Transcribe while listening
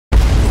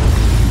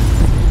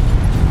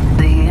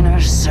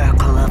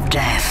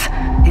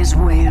is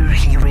where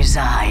he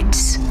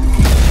resides.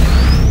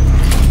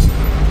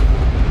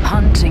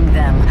 Hunting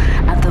them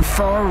at the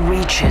far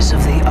reaches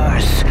of the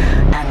earth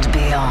and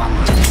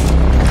beyond.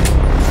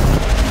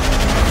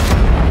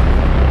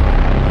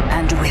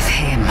 And with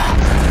him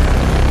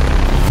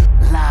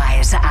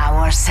lies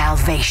our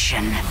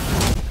salvation.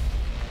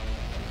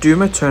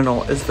 Doom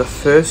Eternal is the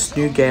first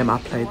new game I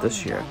played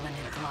this year.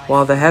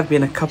 While there have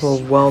been a couple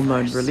of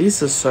well-known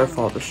releases so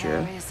far this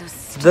year,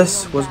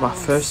 this was my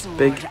first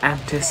big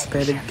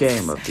anticipated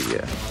game of the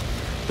year.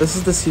 This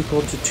is the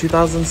sequel to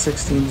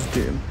 2016's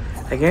Doom,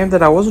 a game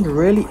that I wasn't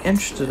really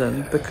interested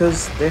in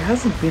because there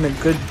hasn't been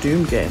a good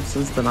Doom game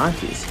since the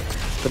 90s.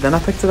 But then I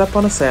picked it up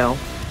on a sale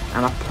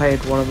and I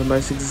played one of the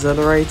most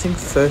exhilarating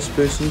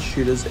first-person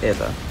shooters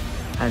ever.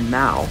 And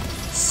now,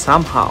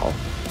 somehow,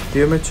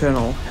 Doom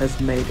Eternal has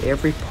made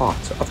every part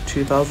of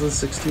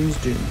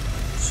 2016's Doom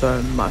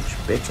so much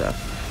better.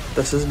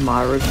 This is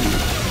my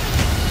review.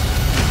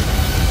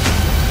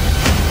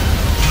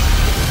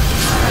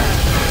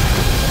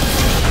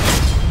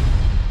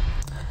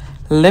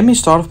 Let me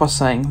start off by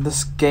saying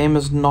this game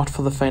is not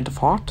for the faint of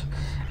heart.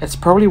 It's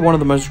probably one of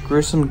the most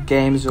gruesome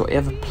games you'll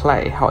ever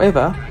play.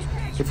 However,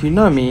 if you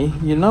know me,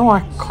 you know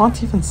I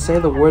can't even say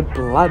the word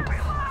blood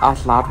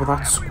out loud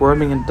without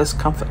squirming in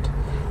discomfort.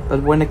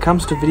 But when it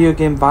comes to video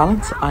game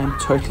violence, I am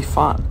totally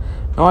fine.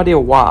 No idea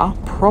why,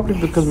 probably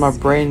because my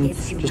brain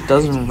just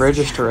doesn't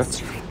register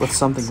it with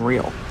something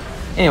real.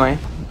 Anyway,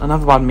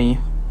 enough about me,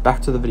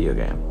 back to the video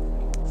game.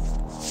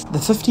 The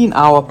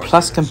 15-hour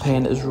plus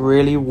campaign is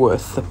really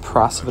worth the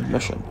price of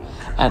admission,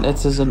 and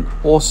it is an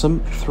awesome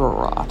thrill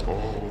ride.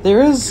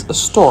 There is a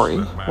story.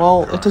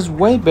 Well, it is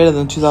way better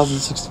than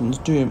 2016's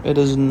Doom. It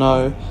is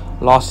no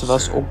Last of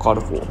Us or God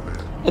of War.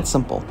 It's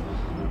simple.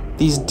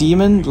 These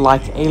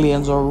demon-like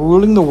aliens are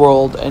ruling the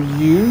world, and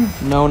you,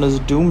 known as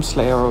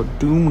Doomslayer or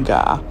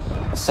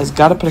Doomguy, has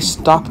got to put a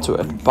stop to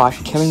it by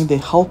killing the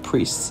Hell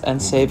Priests and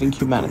saving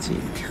humanity.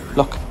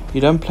 Look,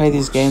 you don't play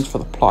these games for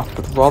the plot,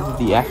 but rather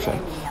the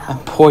action,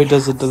 and boy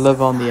does it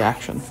deliver on the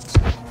action.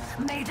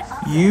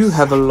 You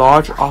have a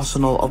large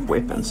arsenal of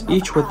weapons,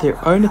 each with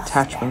their own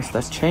attachments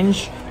that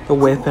change the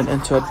weapon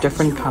into a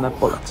different kind of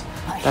bullet,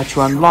 that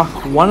you unlock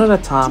one at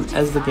a time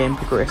as the game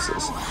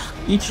progresses,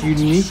 each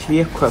uniquely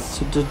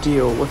equipped to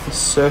deal with a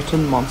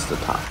certain monster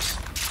types.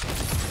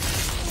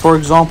 For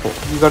example,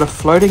 you got a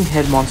floating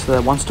head monster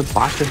that wants to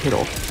bite your head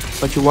off,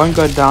 but you won't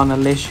go down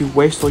unless you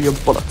waste all your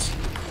bullets.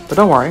 But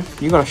don't worry,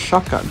 you got a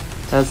shotgun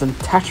that has an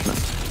attachment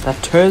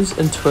that turns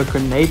into a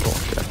grenade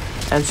launcher,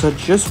 and so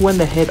just when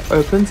the head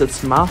opens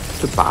its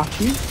mouth to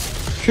bite you,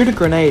 shoot a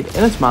grenade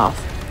in its mouth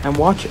and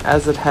watch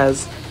as it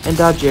has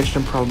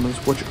indigestion problems,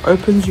 which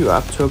opens you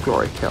up to a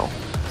glory kill.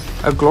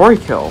 A glory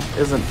kill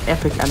is an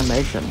epic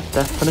animation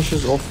that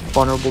finishes off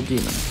vulnerable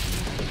demons.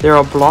 There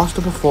are blasts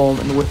to perform,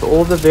 and with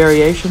all the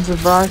variations of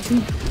variety,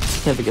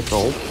 it never gets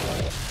old.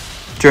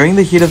 During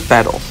the heat of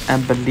battle,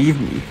 and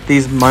believe me,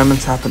 these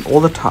moments happen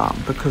all the time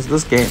because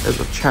this game is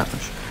a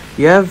challenge,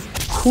 you have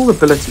cool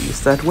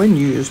abilities that when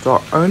used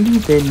are only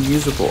then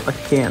usable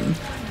again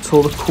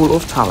till the cool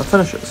off timer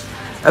finishes.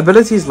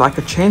 Abilities like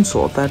a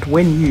chainsaw that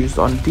when used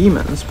on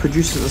demons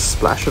produces a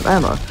splash of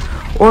ammo,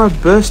 or a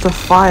burst of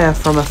fire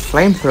from a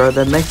flamethrower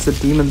that makes the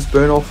demons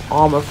burn off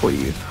armor for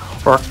you,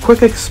 or a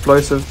quick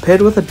explosive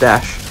paired with a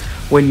dash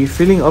when you're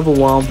feeling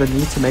overwhelmed and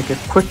need to make a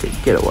quick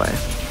getaway.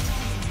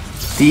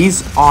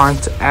 These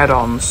aren't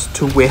add-ons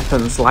to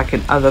weapons like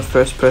in other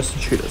first-person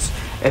shooters.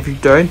 If you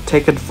don't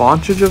take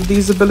advantage of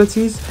these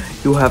abilities,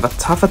 you'll have a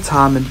tougher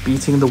time in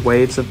beating the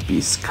waves of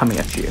beasts coming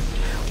at you.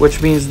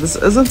 Which means this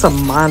isn't a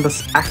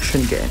mindless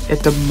action game,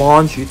 it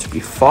demands you to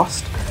be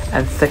fast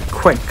and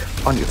quick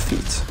on your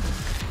feet.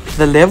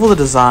 The level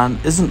design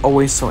isn't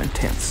always so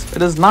intense.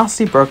 It is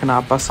nicely broken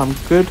up by some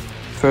good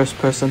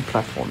first-person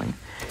platforming.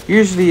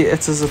 Usually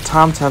it is a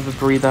time to have a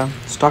breather,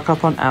 stock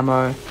up on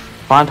ammo,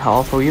 find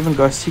health, or even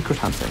go secret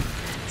hunting.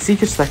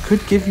 Secrets that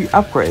could give you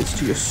upgrades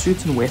to your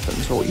suit and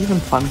weapons, or even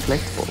fun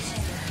collectibles.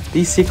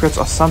 These secrets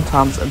are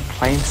sometimes in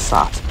plain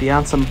sight,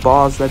 behind some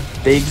bars that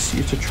begs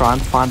you to try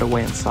and find a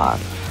way inside.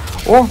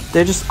 Or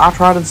they're just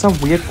outright in some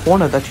weird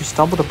corner that you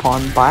stumbled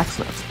upon by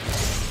accident.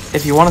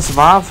 If you want to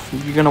survive,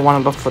 you're going to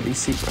want to look for these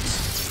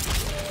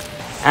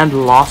secrets.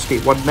 And lastly,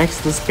 what makes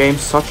this game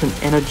such an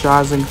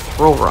energizing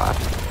thrill ride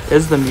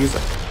is the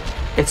music.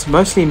 It's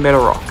mostly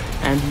metal rock,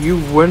 and you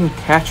wouldn't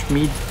catch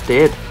me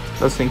dead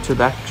listening to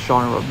that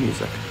genre of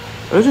music.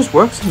 But it just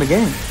works in the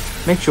game.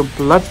 Makes your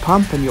blood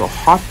pump and your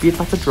heart beat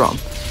like a drum.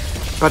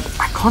 But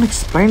I can't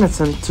explain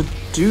it, and to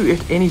do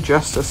it any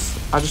justice,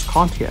 I just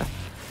can't here.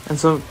 And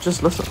so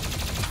just listen.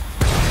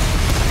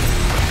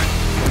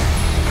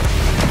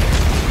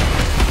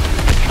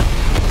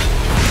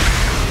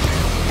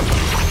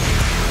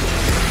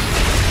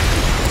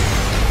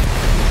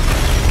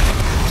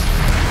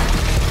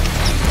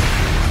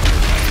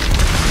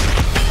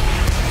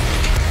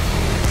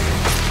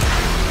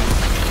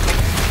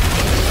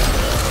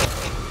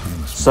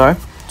 So,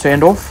 to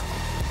end off,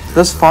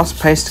 this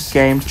fast-paced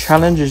game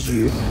challenges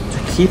you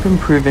to keep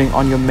improving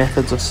on your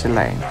methods of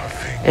slaying.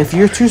 If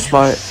you're too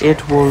slow,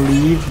 it will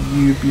leave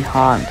you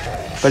behind,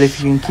 but if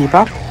you can keep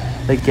up,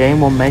 the game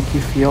will make you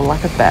feel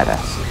like a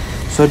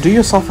badass. So do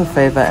yourself a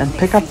favor and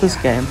pick up this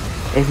game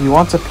if you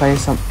want to play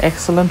some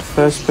excellent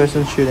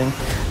first-person shooting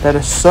that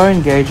is so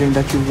engaging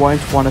that you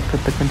won't want to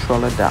put the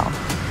controller down.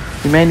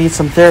 You may need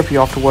some therapy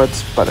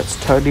afterwards, but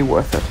it's totally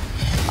worth it.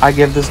 I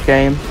give this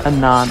game a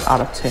 9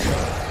 out of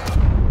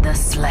 10. The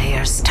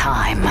Slayer's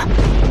time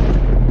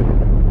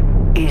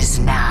is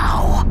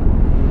now.